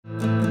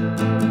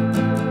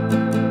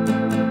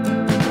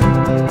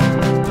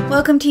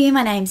welcome to you.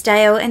 My name's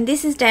Dale and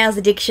this is Dale's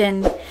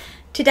Addiction.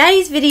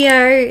 Today's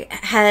video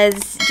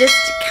has just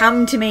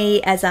come to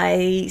me as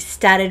I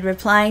started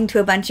replying to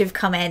a bunch of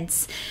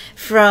comments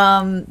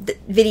from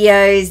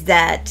videos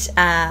that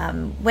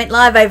went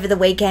live over the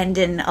weekend,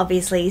 and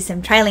obviously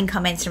some trailing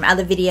comments from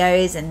other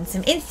videos and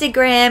some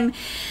Instagram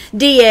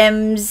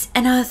DMs,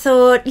 and I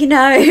thought, you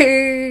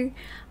know,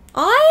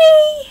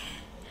 I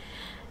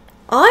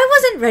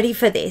wasn't ready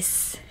for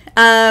this.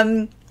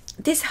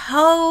 This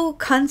whole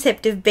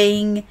concept of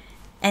being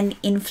an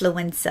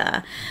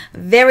influencer,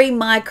 very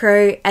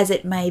micro as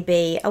it may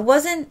be, I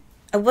wasn't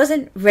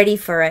ready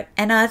for it,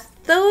 and I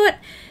thought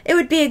it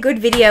would be a good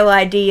video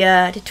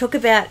idea to talk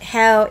about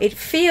how it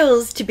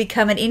feels to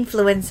become an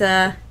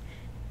influencer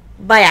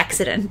by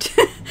accident.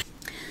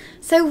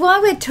 So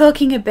while we're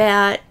talking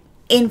about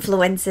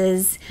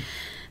influencers,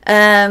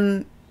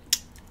 I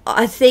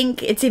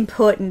think it's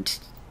important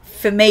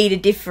for me to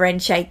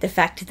differentiate the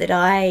fact that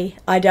I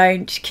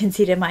don't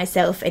consider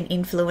myself an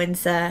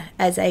influencer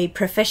as a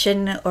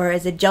profession or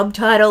as a job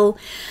title.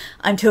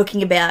 I'm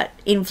talking about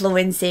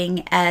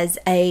influencing as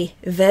a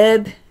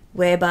verb,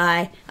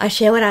 whereby I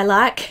share what I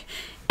like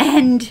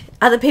and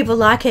other people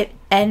like it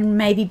and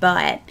maybe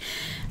buy it.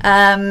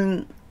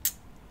 And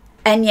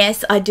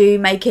yes, I do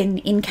make an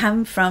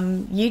income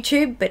from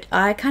YouTube, but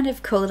I kind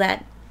of call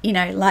that, you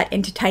know, light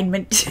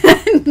entertainment,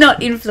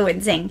 not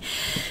influencing.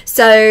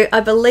 So I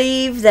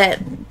believe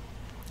that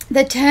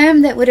the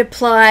term that would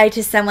apply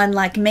to someone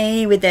like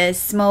me with a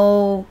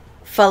small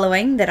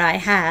following that I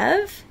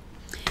have,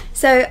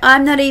 so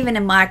I'm not even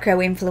a micro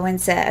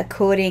influencer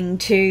according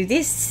to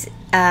this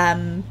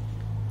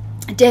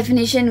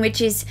definition,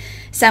 which is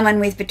someone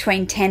with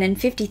between 10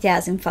 and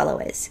 50,000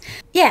 followers.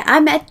 Yeah,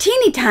 I'm a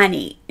teeny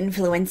tiny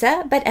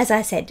influencer, but as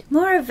I said,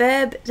 more a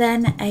verb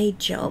than a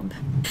job.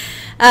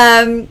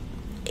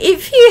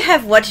 If you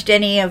have watched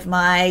any of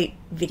my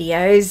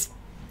videos,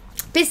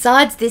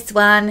 besides this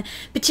one,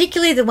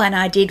 particularly the one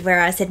I did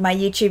where I said my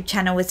YouTube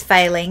channel was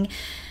failing,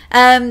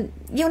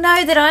 you'll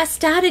know that I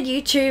started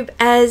YouTube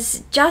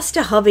as just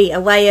a hobby, a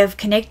way of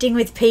connecting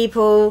with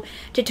people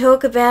to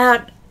talk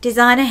about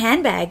designer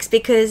handbags,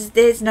 because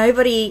there's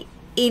nobody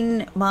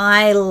in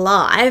my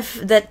life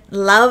that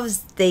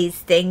loves these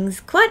things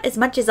quite as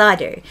much as I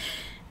do.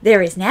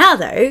 There is now,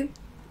 though,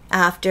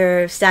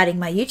 after starting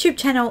my YouTube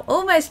channel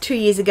almost 2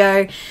 years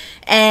ago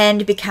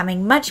and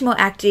becoming much more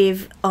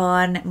active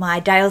on my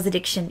Dale's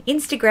Addiction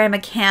Instagram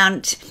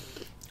account.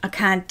 I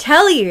can't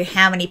tell you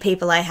how many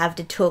people I have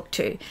to talk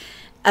to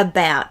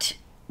about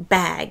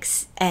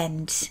bags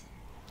and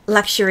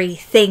luxury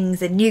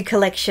things and new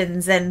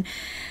collections, and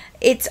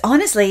it's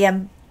honestly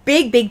a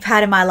big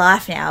part of my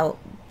life now,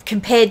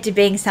 compared to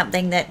being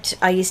something that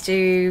I used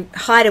to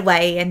hide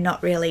away and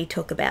not really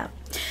talk about.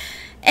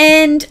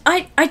 And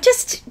I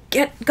just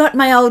got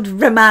my old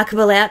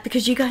Remarkable out,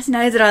 because you guys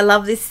know that I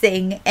love this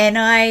thing, and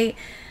I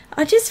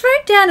just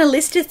wrote down a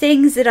list of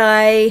things that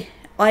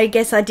I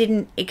guess I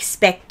didn't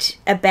expect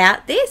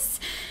about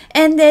this,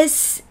 and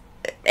there's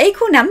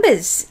equal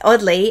numbers,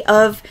 oddly,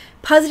 of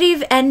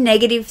positive and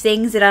negative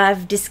things that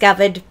I've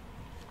discovered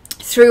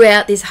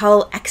throughout this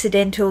whole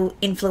accidental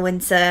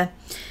influencer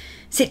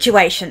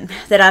situation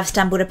that I've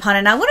stumbled upon,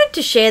 and I wanted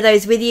to share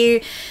those with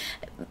you.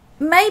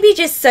 Maybe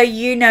just so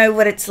you know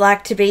what it's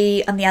like to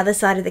be on the other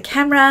side of the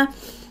camera.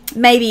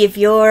 Maybe if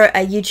you're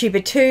a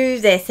YouTuber too,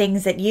 there are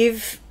things that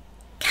you've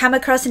come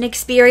across and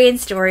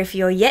experienced, or if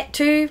you're yet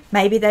to,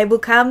 maybe they will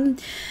come.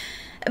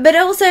 But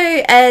also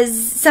as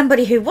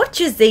somebody who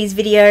watches these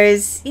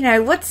videos, you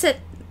know,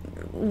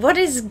 what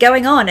is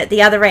going on at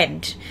the other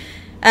end?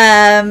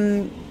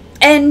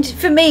 And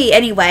for me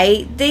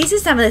anyway, these are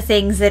some of the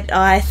things that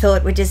I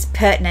thought were just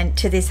pertinent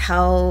to this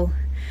whole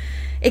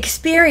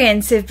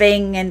experience of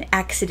being an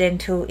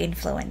accidental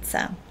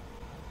influencer.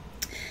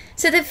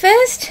 So the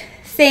first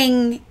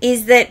thing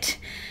is that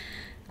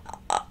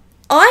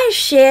I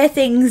share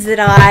things that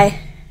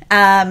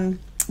I'm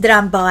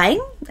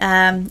buying,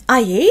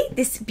 i.e.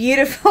 this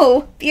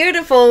beautiful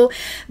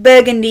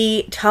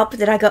burgundy top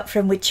that I got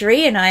from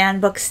Witchery, and I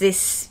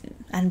unbagged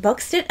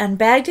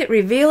it,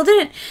 revealed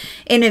it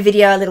in a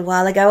video a little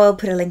while ago. I'll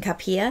put a link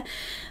up here.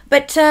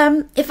 But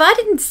if I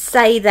didn't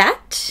say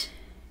that,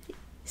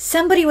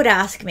 somebody would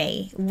ask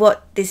me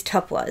what this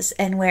top was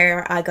and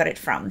where I got it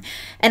from.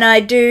 And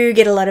I do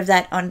get a lot of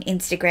that on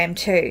Instagram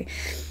too.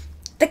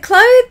 The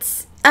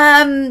clothes,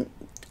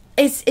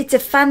 it's a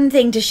fun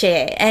thing to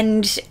share,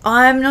 and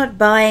I'm not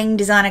buying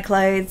designer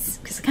clothes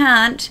because I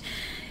can't,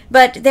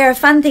 but they're a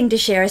fun thing to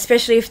share,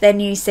 especially if they're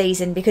new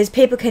season, because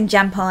people can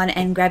jump on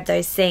and grab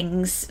those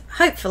things,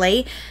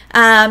 hopefully,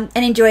 and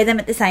enjoy them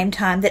at the same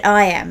time that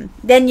I am.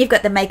 Then you've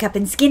got the makeup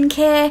and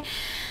skincare.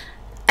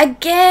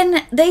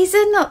 Again, these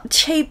are not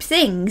cheap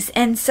things,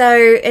 and so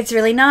it's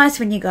really nice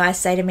when you guys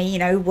say to me, you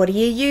know, what are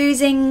you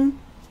using?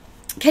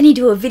 Can you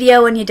do a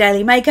video on your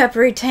daily makeup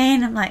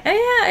routine? I'm like, oh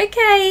yeah,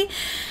 okay.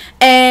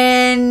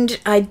 And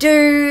I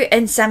do,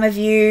 and some of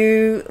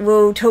you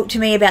will talk to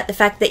me about the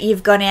fact that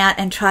you've gone out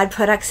and tried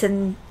products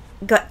and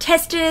got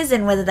testers,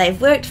 and whether they've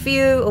worked for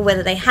you or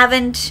whether they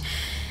haven't.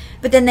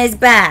 But then there's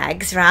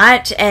bags,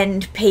 right?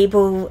 And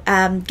people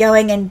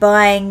going and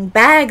buying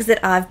bags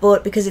that I've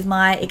bought because of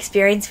my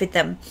experience with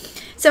them.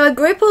 So I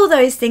group all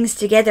those things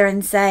together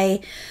and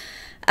say,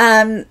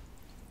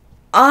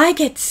 I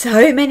get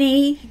so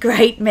many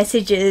great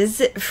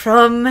messages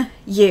from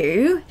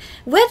you,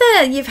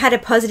 whether you've had a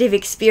positive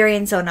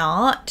experience or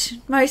not.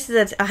 Most of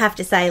the, I have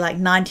to say, like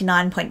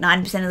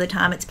 99.9% of the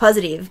time it's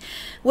positive,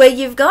 where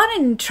you've gone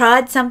and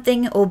tried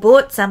something or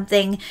bought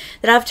something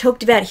that I've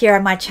talked about here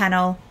on my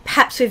channel.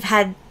 Perhaps we've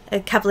had a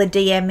couple of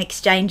DM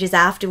exchanges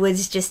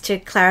afterwards just to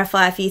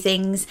clarify a few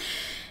things,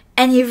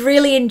 and you've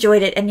really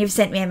enjoyed it, and you've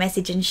sent me a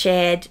message and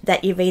shared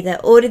that you've either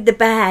ordered the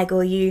bag,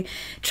 or you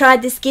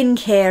tried the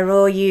skincare,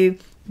 or you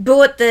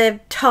bought the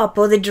top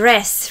or the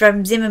dress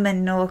from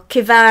Zimmerman or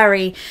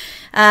Kivari.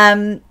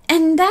 And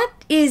that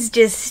is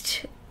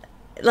just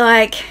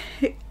like,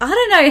 I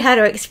don't know how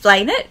to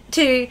explain it,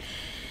 to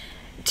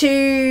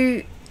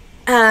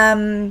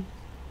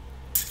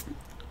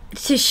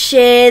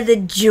share the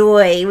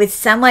joy with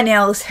someone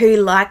else who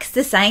likes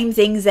the same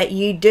things that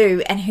you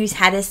do and who's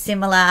had a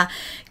similar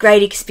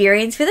great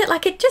experience with it.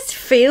 Like, it just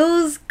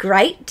feels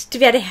great to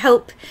be able to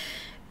help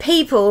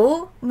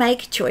people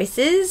make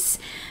choices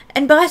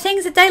and buy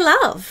things that they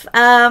love.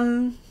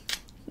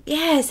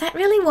 Yeah, is that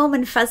really warm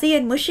and fuzzy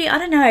and mushy? I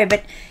don't know,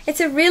 but it's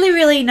a really,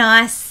 really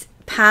nice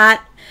part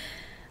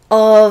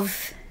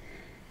of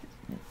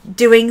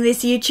doing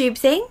this YouTube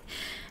thing.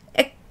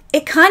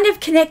 It kind of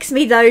connects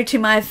me, though, to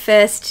my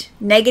first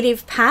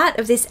negative part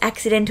of this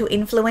accidental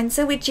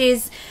influencer, which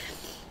is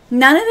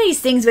none of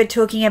these things we're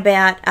talking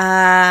about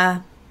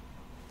are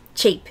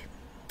cheap.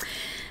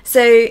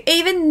 So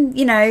even,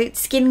 you know,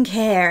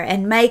 skincare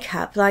and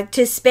makeup, like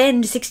to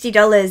spend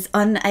 $60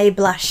 on a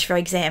blush, for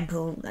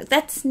example, like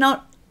that's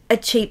not a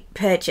cheap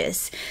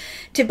purchase.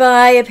 To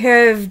buy a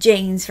pair of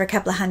jeans for a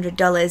couple of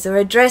 $100 or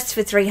a dress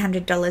for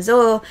 $300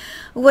 or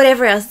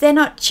whatever else, they're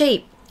not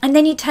cheap. And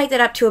then you take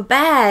that up to a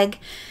bag,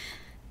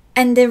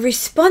 and the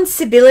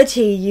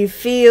responsibility you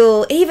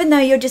feel, even though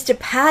you're just a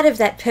part of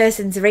that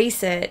person's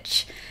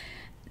research,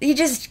 you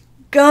just,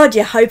 God,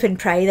 you hope and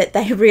pray that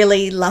they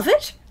really love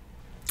it.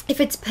 If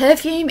it's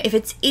perfume, if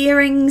it's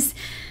earrings,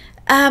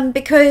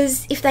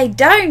 because if they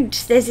don't,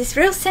 there's this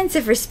real sense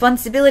of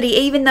responsibility,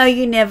 even though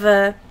you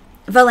never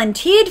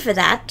volunteered for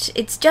that.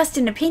 It's just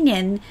an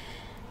opinion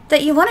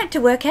that you want it to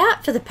work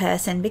out for the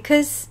person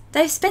because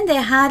they've spent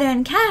their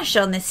hard-earned cash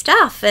on this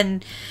stuff,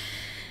 and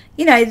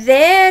you know,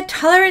 their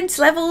tolerance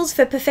levels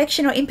for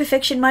perfection or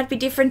imperfection might be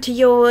different to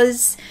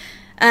yours.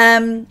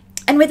 And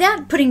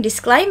without putting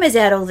disclaimers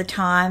out all the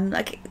time,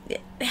 like,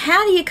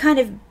 how do you kind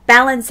of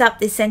balance up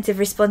this sense of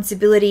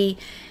responsibility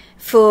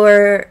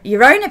for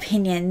your own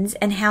opinions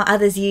and how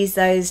others use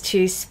those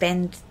to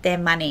spend their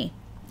money?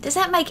 Does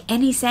that make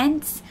any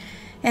sense?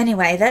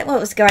 Anyway, that's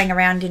what was going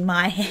around in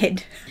my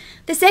head.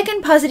 The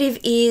second positive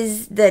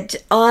is that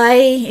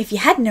if you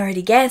hadn't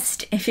already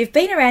guessed, if you've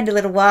been around a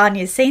little while and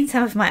you've seen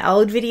some of my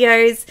old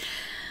videos,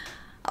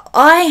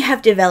 I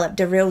have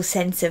developed a real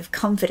sense of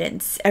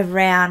confidence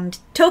around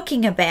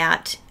talking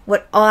about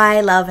what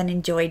I love and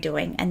enjoy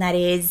doing, and that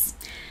is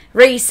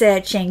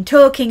researching,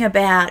 talking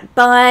about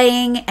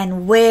buying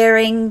and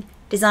wearing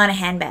designer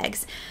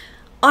handbags.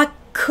 I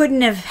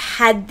couldn't have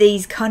had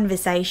these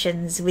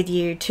conversations with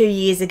you 2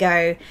 years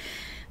ago,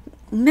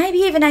 maybe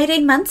even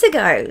 18 months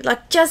ago.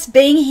 Like, just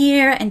being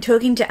here and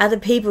talking to other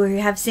people who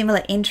have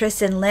similar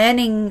interests and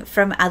learning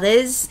from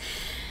others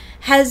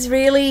has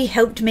really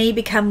helped me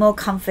become more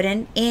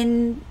confident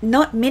in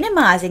not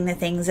minimizing the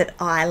things that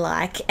I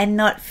like and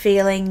not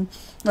feeling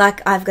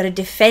like I've got to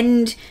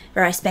defend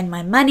where I spend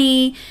my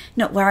money,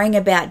 not worrying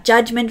about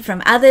judgment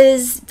from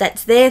others.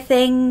 That's their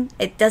thing.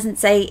 It doesn't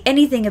say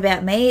anything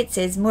about me. It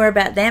says more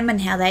about them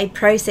and how they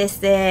process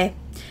their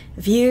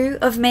view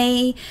of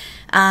me.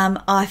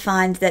 I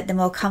find that the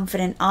more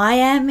confident I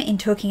am in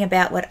talking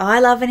about what I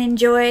love and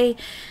enjoy,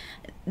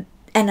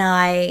 and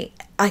I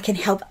can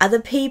help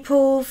other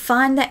people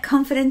find that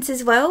confidence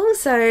as well.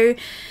 So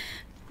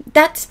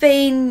that's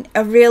been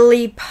a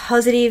really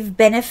positive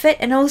benefit,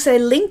 and also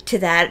linked to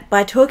that,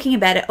 by talking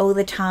about it all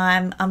the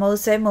time, I'm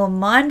also more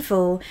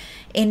mindful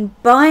in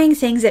buying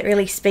things that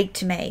really speak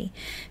to me,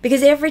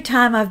 because every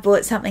time I've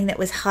bought something that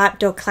was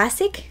hyped or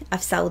classic,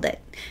 I've sold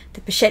it.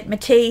 The Pochette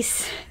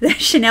Matisse, the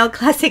Chanel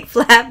classic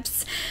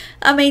flaps,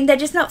 I mean, they're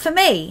just not for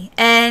me,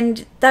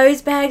 and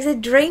those bags are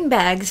dream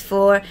bags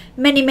for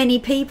many, many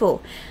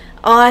people.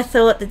 I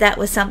thought that that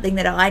was something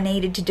that I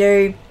needed to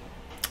do.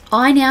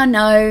 I now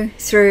know,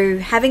 through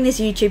having this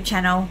YouTube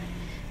channel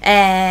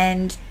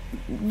and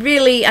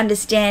really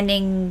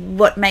understanding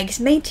what makes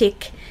me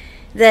tick,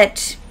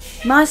 that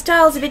my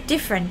style's a bit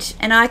different,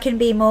 and I can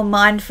be more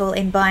mindful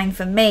in buying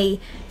for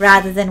me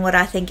rather than what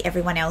I think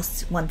everyone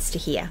else wants to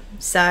hear.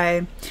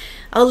 So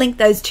I'll link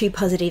those two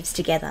positives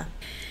together.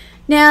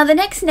 Now, the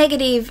next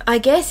negative, I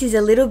guess, is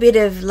a little bit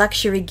of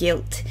luxury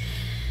guilt.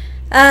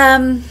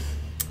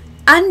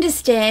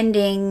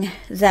 Understanding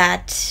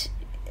that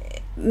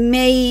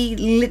me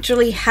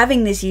literally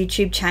having this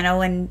YouTube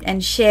channel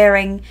and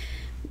sharing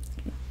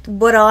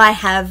what I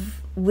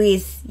have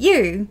with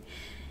you,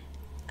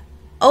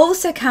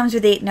 also comes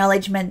with the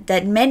acknowledgement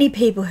that many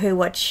people who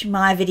watch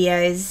my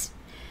videos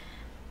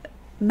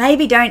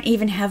maybe don't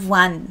even have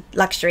one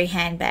luxury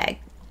handbag,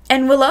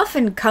 and will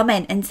often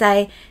comment and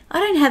say, I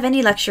don't have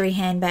any luxury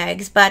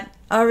handbags, but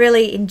I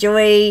really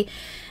enjoy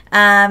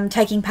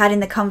taking part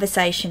in the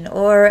conversation,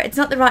 or it's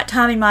not the right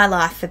time in my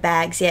life for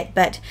bags yet,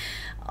 but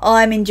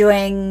I'm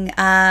enjoying,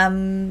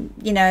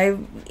 you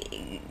know,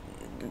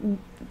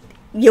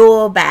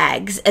 your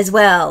bags as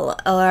well,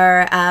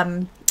 or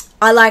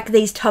I like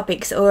these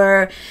topics,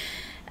 or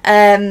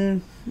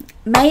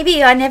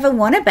maybe I never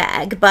want a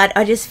bag, but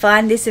I just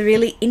find this a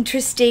really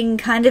interesting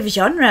kind of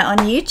genre on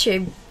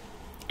YouTube.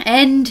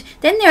 And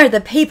then there are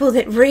the people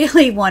that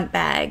really want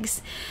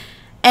bags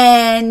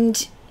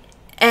and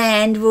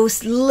will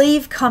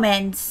leave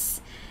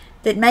comments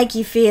that make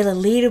you feel a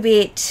little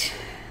bit,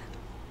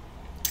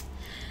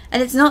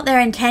 and it's not their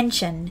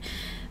intention,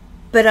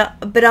 but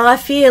I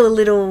feel a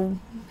little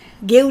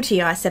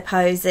guilty, I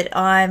suppose, that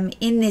I'm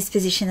in this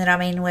position that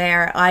I'm in,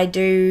 where I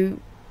do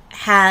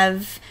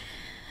have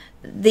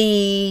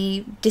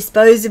the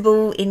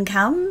disposable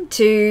income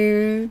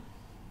to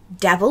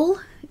dabble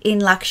in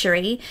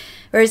luxury,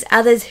 whereas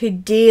others who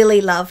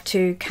dearly love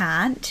to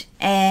can't.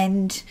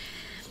 And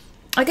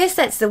I guess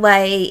that's the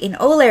way in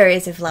all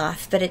areas of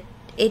life, but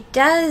it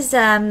does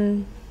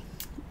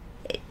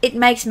it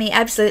makes me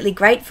absolutely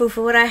grateful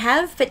for what I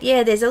have. But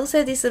yeah, there's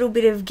also this little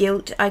bit of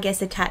guilt, I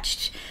guess,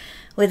 attached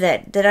with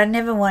it, that I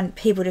never want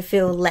people to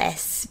feel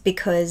less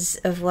because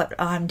of what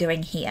I'm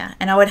doing here.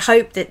 And I would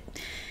hope that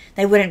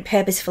they wouldn't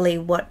purposefully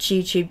watch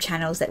YouTube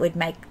channels that would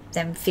make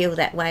them feel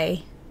that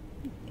way,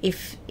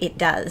 if it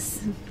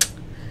does.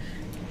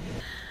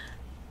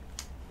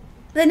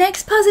 The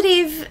next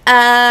positive,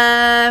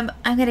 I'm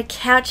going to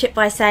couch it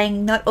by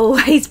saying not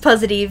always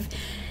positive,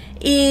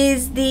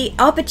 is the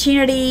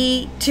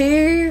opportunity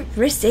to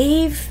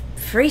receive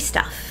free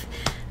stuff.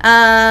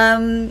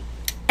 And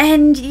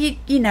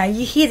you know,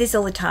 you hear this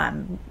all the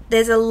time.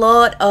 There's a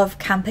lot of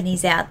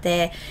companies out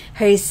there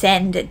who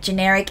send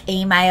generic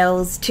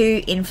emails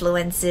to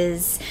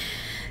influencers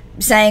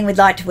saying, we'd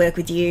like to work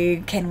with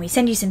you, can we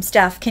send you some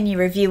stuff, can you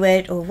review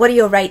it, or what are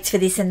your rates for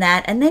this and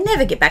that, and they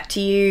never get back to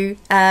you.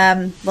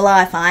 Well,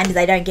 I find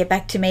they don't get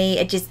back to me.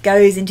 It just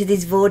goes into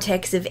this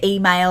vortex of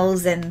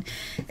emails, and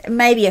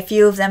maybe a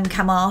few of them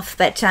come off,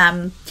 but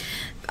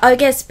I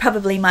guess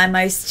probably my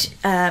most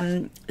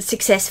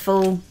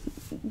successful,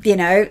 you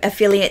know,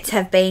 affiliates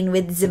have been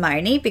with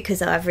Zoomoni,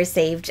 because I've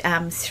received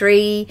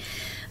 3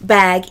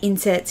 bag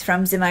inserts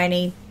from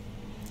Zoomoni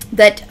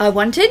that I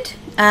wanted,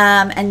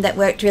 and that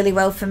worked really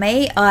well for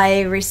me.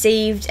 I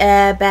received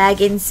a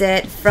bag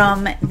insert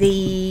from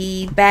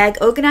the bag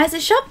organizer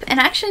shop, and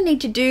I actually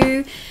need to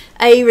do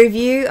a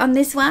review on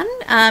this one,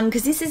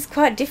 because this is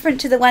quite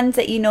different to the ones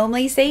that you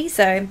normally see,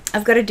 so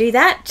I've got to do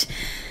that.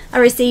 I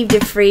received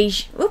a free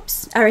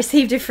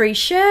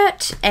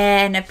shirt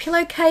and a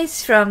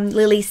pillowcase from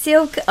Lily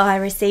Silk. I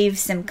received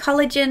some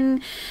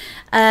collagen,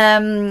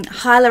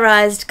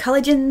 hyaluronic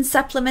collagen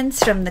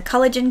supplements from the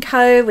Collagen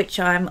Co., which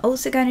I'm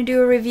also going to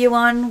do a review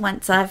on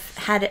once I've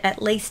had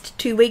at least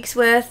 2 weeks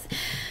worth.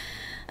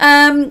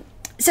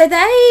 So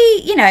they,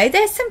 you know,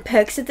 there's some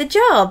perks of the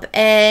job,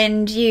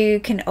 and you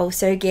can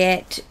also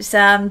get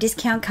some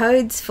discount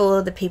codes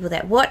for the people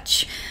that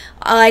watch.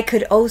 I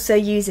could also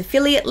use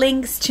affiliate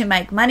links to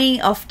make money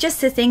off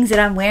just the things that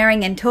I'm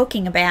wearing and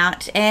talking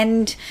about.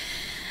 And,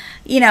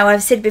 you know,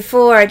 I've said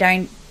before, I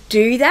don't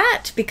do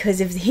that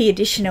because of the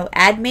additional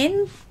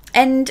admin.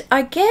 And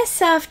I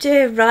guess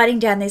after writing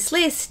down this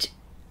list,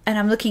 and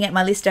I'm looking at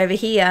my list over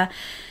here,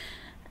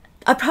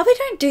 I probably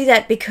don't do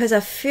that because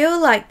I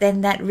feel like then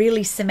that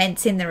really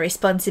cements in the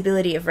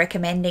responsibility of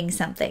recommending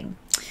something.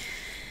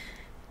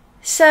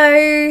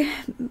 So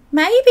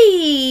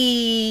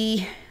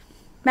maybe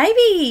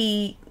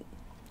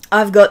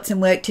I've got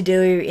some work to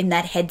do in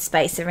that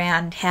headspace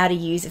around how to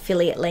use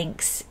affiliate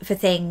links for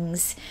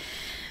things,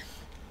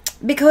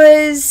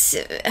 because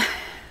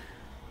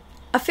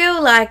I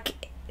feel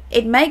like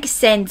it makes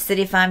sense that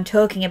if I'm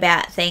talking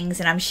about things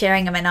and I'm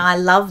sharing them and I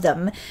love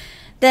them,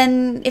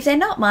 then if they're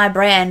not my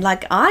brand,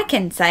 like, I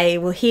can say,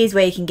 well, here's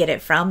where you can get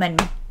it from,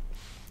 and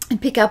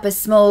pick up a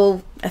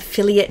small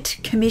affiliate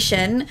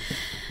commission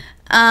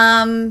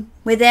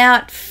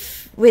without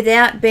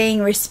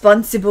being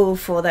responsible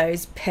for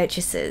those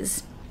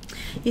purchases.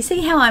 You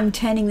see how I'm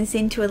turning this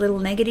into a little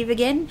negative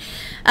again?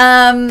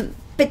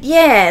 But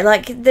yeah,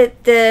 like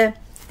the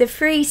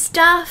free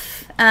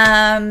stuff,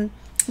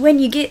 when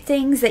you get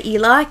things that you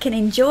like and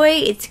enjoy,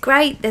 it's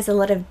great. There's a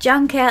lot of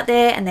junk out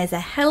there, and there's a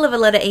hell of a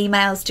lot of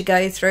emails to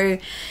go through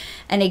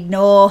and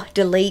ignore,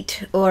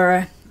 delete,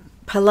 or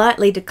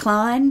politely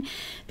decline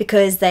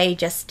because they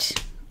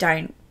just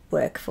don't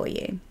work for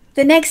you.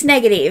 The next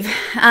negative,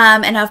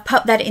 and I've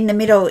popped that in the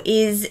middle,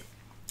 is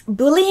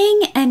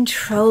bullying and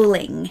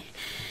trolling.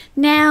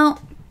 Now,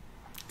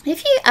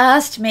 if you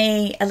asked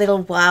me a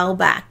little while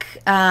back,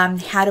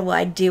 how do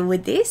I deal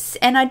with this?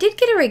 And I did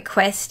get a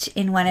request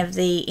in one of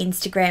the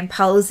Instagram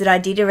polls that I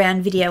did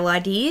around video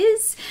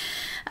ideas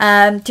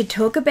to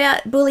talk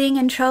about bullying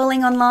and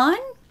trolling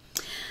online.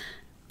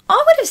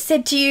 I would have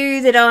said to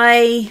you that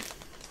I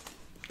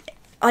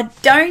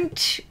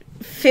don't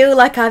feel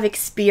like I've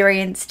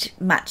experienced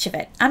much of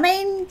it. I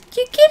mean,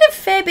 you get a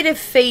fair bit of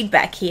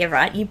feedback here,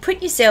 right? You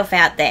put yourself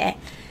out there,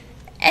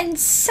 and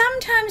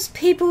sometimes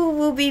people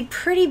will be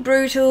pretty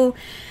brutal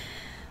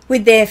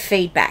with their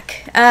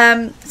feedback. So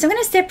I'm going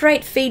to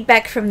separate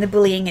feedback from the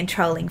bullying and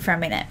trolling for a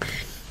minute.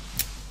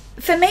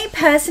 For me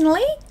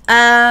personally,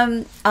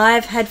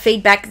 I've had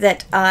feedback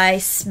that I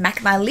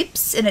smack my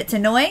lips and it's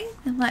annoying.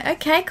 I'm like,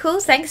 okay, cool,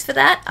 thanks for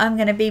that. I'm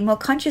going to be more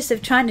conscious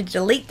of trying to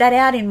delete that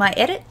out in my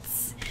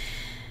edits.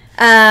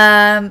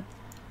 The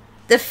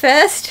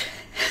first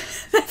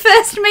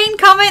mean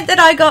comment that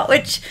I got,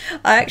 which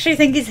I actually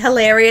think is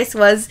hilarious,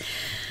 was,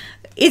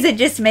 is it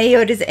just me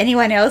or does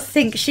anyone else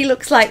think she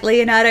looks like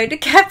Leonardo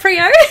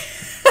DiCaprio?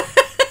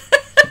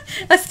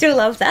 I still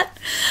love that.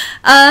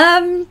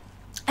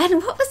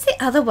 And what was the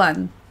other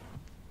one?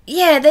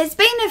 Yeah, there's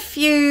been a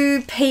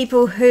few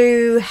people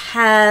who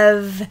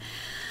have...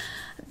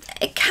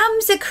 It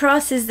comes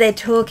across as they're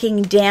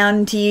talking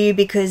down to you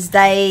because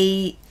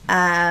they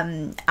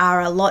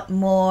are a lot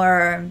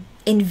more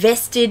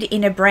invested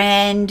in a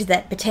brand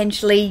that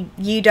potentially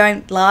you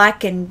don't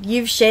like, and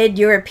you've shared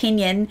your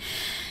opinion.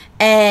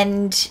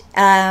 And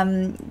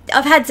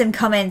I've had some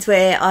comments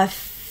where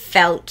I've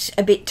felt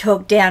a bit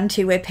talked down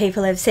to, where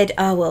people have said,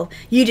 oh, well,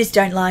 you just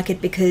don't like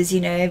it because, you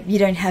know, you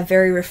don't have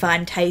very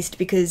refined taste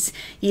because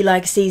you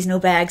like seasonal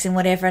bags and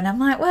whatever. And I'm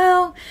like,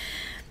 well,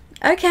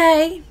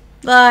 okay,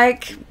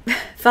 like,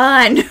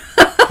 fine.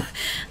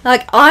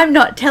 Like, I'm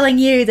not telling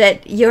you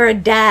that you're a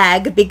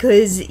dag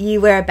because you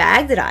wear a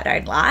bag that I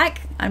don't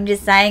like. I'm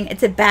just saying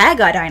it's a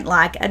bag I don't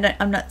like.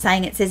 I'm not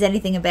saying it says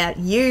anything about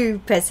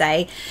you per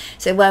se.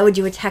 So why would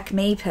you attack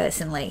me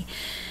personally?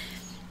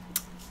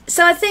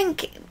 So I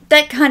think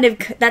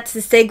that's the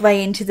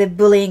segue into the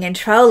bullying and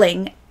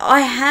trolling.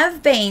 I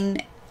have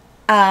been,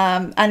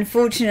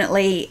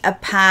 unfortunately, a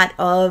part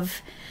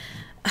of,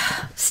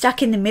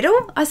 stuck in the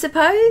middle, I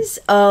suppose,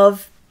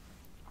 of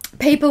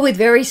people with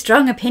very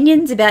strong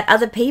opinions about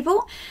other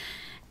people.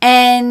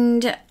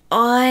 And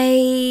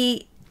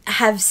I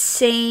have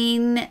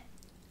seen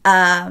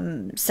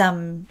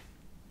some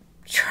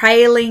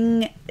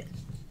trailing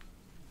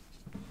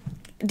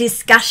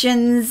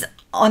discussions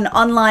on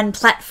online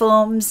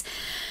platforms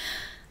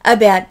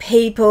about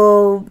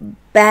people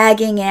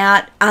bagging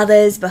out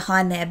others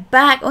behind their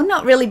back, or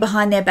not really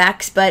behind their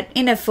backs, but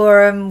in a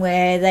forum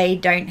where they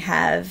don't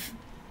have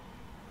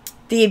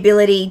the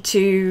ability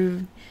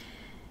to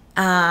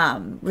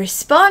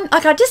respond.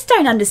 Like, I just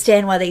don't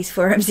understand why these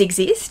forums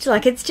exist.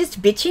 Like, it's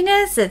just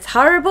bitchiness. It's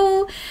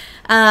horrible.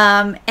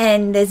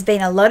 And there's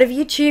been a lot of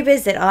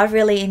YouTubers that I've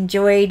really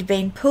enjoyed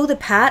being pulled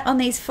apart on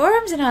these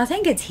forums, and I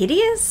think it's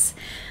hideous.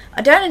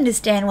 I don't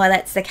understand why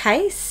that's the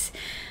case.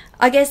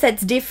 I guess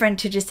that's different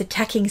to just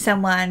attacking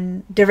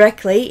someone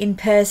directly in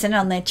person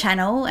on their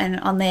channel and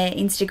on their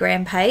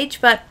Instagram page.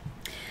 But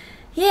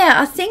yeah,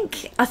 I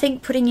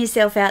think putting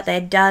yourself out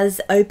there does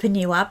open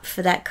you up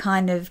for that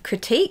kind of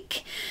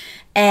critique.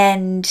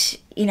 And,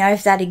 you know,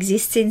 if that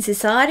exists in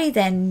society,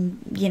 then,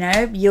 you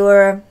know,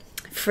 you're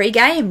free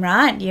game,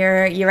 right?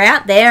 You're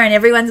out there and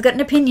everyone's got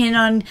an opinion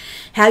on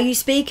how you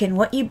speak and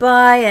what you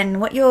buy and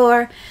what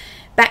your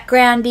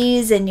background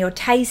is and your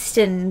taste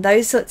and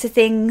those sorts of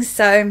things.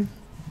 So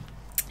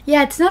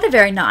yeah, it's not a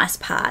very nice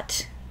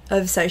part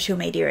of social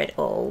media at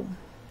all.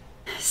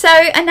 So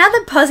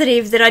another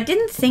positive that I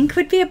didn't think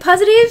would be a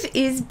positive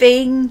is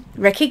being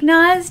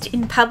recognised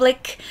in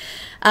public.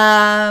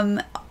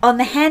 On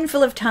the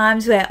handful of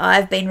times where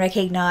I've been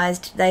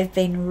recognised, they've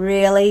been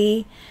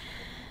really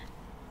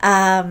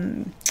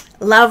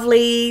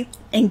lovely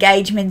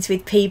engagements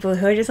with people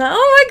who are just like,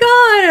 oh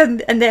my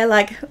God, and they're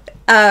like,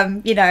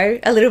 you know,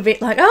 a little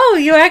bit like, oh,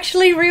 you're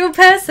actually a real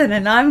person,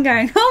 and I'm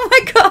going, oh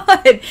my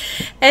God,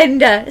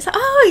 and it's like,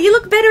 oh, you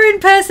look better in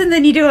person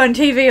than you do on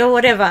TV or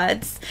whatever.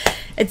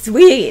 It's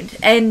weird,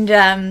 and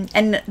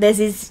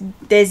there's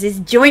this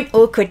joint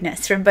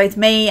awkwardness from both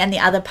me and the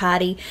other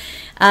party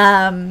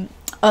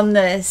on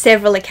the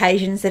several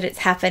occasions that it's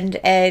happened,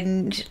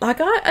 and like,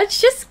 it's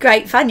just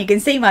great fun. You can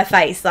see my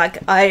face, like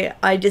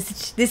I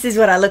just, this is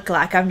what I look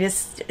like. I'm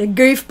just a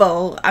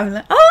goofball. I'm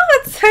like,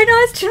 oh, it's so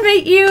nice to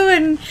meet you,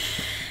 and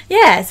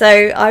yeah,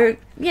 so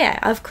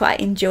I've quite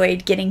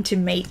enjoyed getting to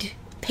meet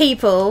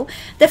people,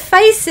 the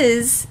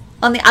faces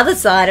on the other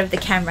side of the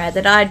camera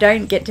that I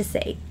don't get to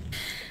see.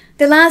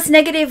 The last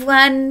negative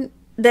one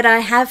that I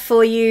have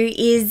for you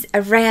is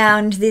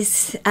around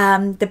this,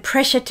 the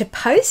pressure to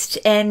post,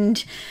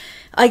 and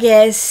I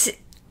guess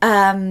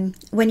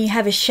when you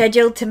have a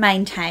schedule to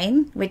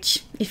maintain,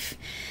 which if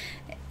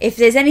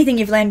there's anything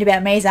you've learned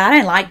about me is I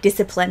don't like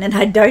discipline, and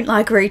I don't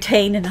like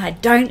routine, and I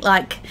don't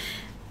like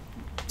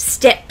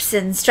steps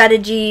and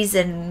strategies,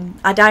 and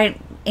I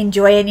don't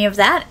enjoy any of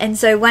that. And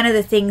so one of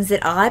the things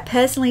that I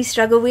personally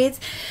struggle with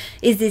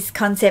is this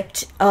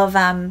concept of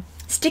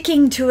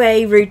sticking to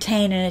a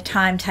routine and a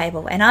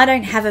timetable. And I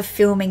don't have a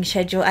filming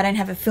schedule. I don't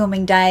have a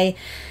filming day.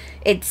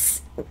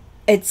 It's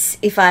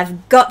if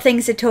I've got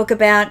things to talk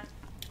about,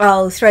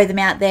 I'll throw them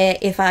out there.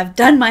 If I've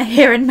done my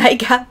hair and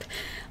makeup,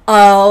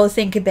 I'll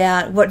think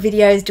about what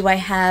videos do I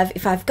have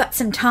if I've got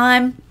some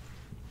time,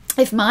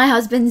 if my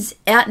husband's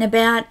out and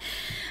about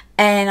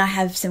and I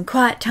have some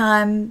quiet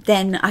time,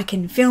 then I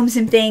can film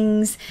some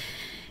things.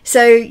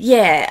 So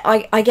yeah,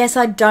 I guess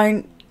I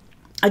don't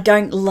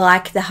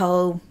like the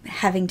whole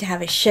having to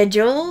have a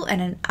schedule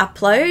and an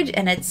upload,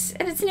 and it's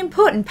an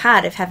important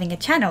part of having a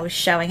channel,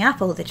 showing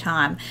up all the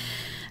time.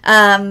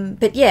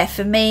 But yeah,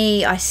 for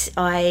me, I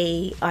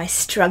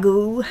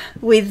struggle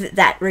with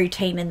that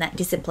routine and that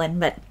discipline,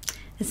 but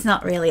it's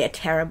not really a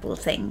terrible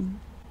thing.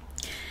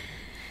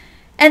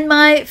 And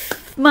my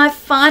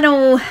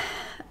final,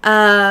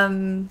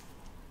 the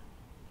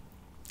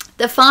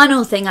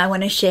final thing I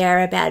want to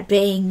share about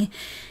being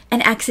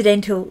an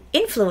accidental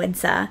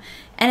influencer,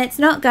 and it's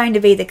not going to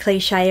be the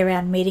cliche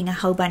around meeting a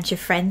whole bunch of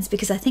friends,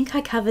 because I think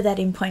I cover that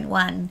in point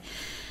 1,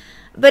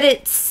 but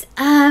it's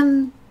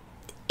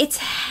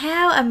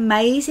how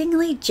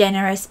amazingly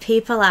generous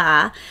people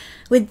are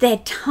with their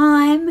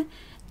time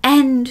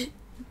and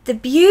the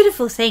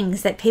beautiful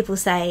things that people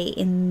say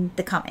in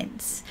the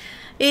comments.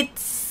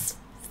 It's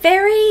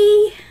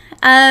very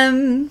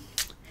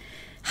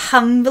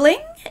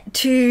humbling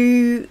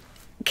to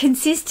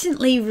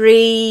consistently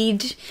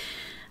read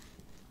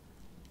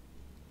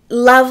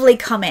lovely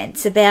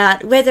comments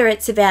about, whether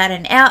it's about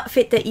an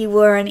outfit that you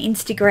wore on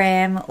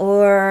Instagram,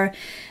 or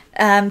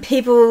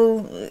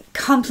people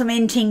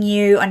complimenting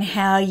you on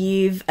how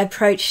you've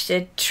approached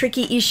a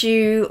tricky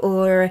issue.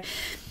 Or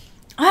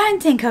I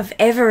don't think I've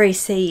ever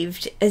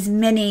received as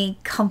many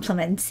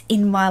compliments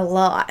in my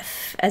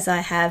life as I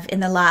have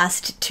in the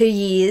last 2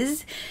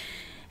 years.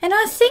 And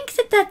I think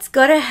that that's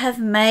got to have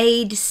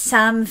made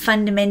some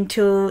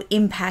fundamental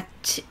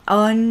impact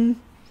on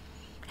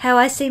how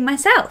I see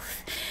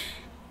myself.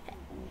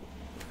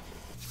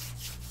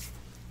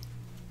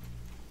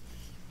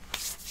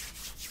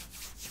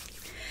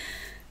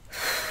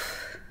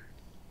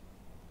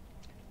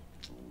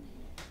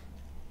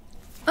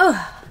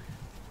 Oh,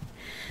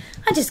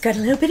 I just got a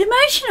little bit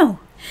emotional.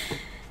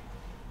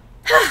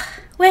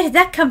 Where did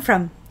that come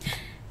from?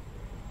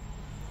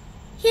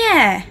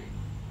 Yeah.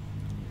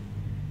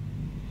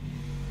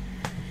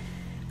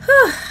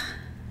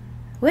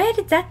 Where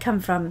did that come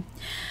from?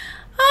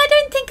 I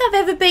don't think I've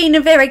ever been a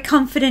very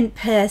confident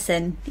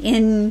person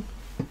in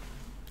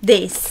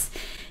this,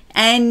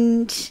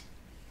 and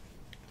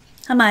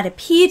I might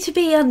appear to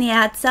be on the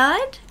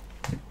outside,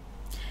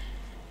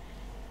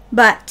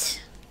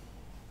 but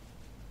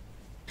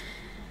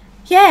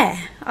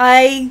yeah,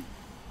 I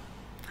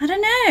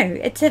don't know.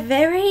 It's a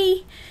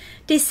very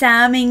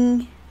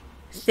disarming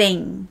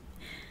thing.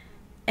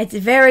 It's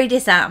very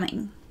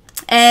disarming.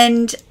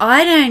 And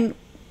I don't,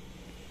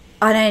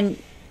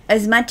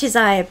 as much as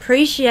I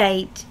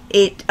appreciate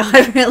it,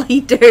 I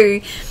really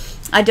do,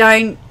 I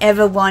don't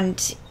ever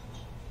want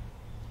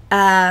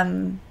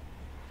to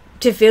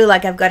feel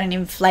like I've got an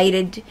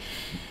inflated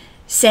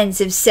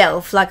sense of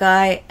self. Like,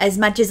 as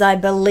much as I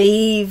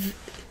believe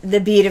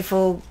the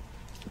beautiful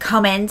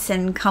comments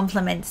and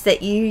compliments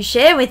that you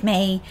share with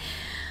me,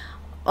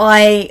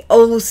 I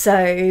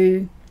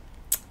also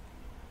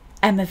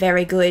am a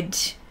very good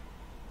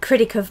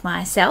critic of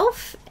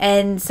myself,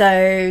 and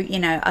so, you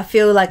know, I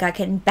feel like I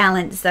can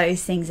balance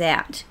those things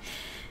out.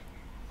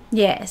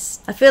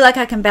 Yes, I feel like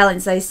I can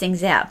balance those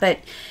things out, but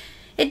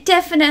it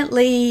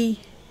definitely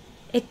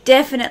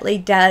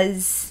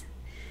does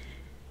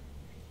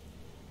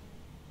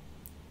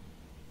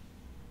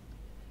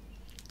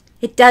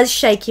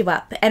shake you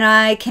up. And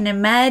I can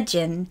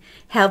imagine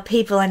how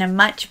people on a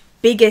much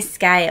bigger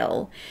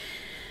scale,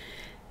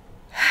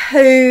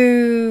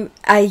 who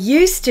are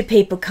used to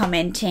people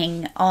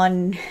commenting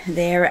on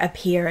their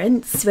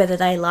appearance, whether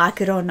they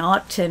like it or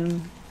not,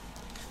 and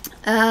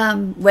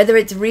whether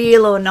it's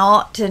real or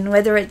not, and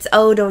whether it's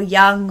old or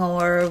young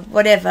or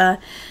whatever,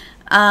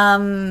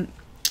 I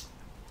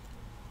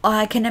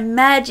can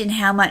imagine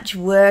how much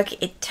work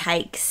it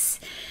takes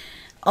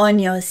on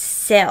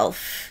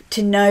yourself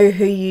to know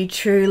who you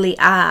truly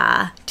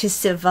are, to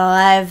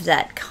survive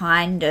that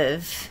kind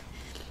of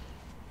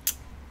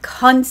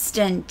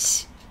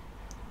constant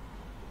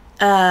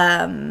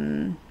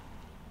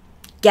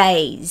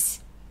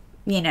gaze,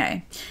 you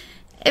know,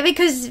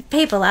 because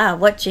people are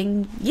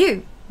watching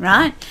you,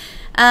 right?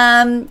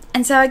 And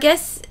so I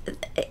guess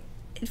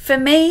for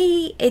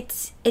me,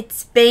 it's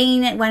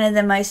been one of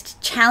the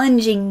most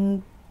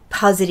challenging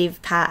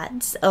positive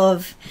parts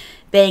of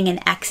being an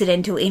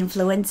accidental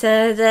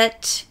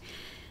influencer,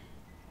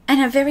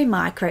 and a very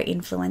micro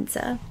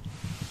influencer,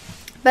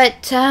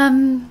 but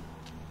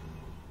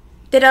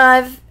that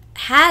I've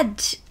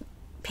had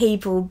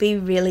people be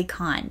really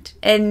kind.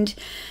 And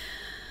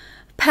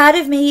part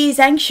of me is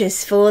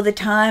anxious for the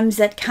times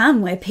that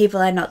come where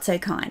people are not so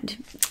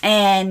kind,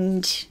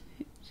 and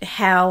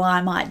how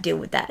I might deal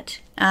with that.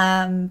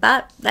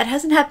 But that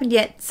hasn't happened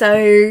yet,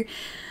 so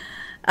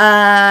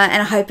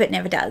and I hope it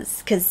never does,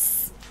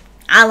 because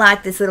I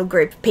like this little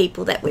group of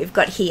people that we've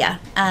got here,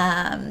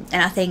 and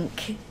I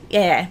think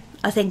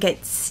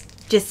it's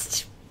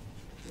just,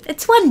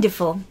 it's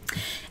wonderful.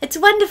 It's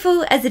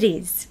wonderful as it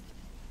is.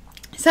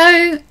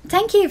 So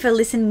thank you for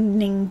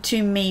listening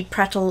to me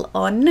prattle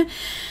on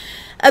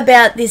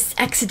about this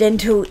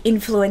accidental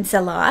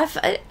influencer life.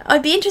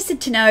 I'd be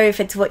interested to know if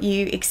it's what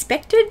you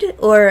expected,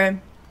 or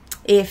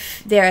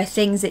if there are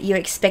things that you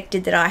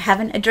expected that I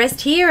haven't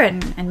addressed here,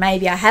 and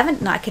maybe I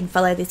haven't and I can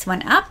follow this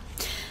one up.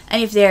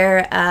 And if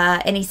there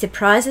are any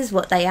surprises,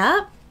 what they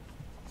are.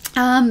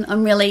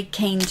 I'm really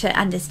keen to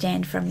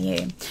understand from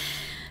you.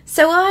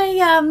 So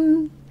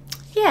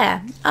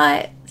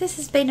this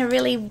has been a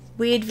really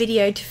weird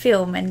video to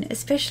film, and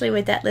especially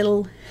with that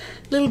little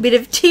bit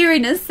of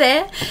teariness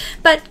there,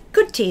 but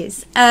good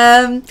tears.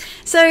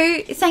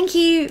 So thank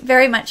you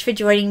very much for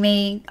joining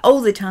me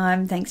all the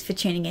time. Thanks for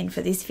tuning in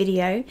for this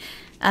video.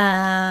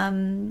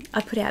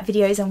 I put out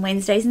videos on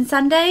Wednesdays and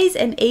Sundays,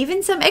 and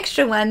even some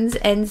extra ones,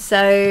 and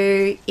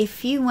so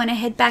if you want to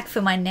head back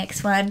for my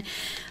next one,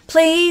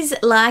 please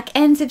like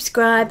and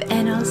subscribe,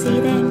 and I'll see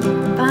you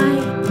then.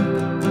 Bye.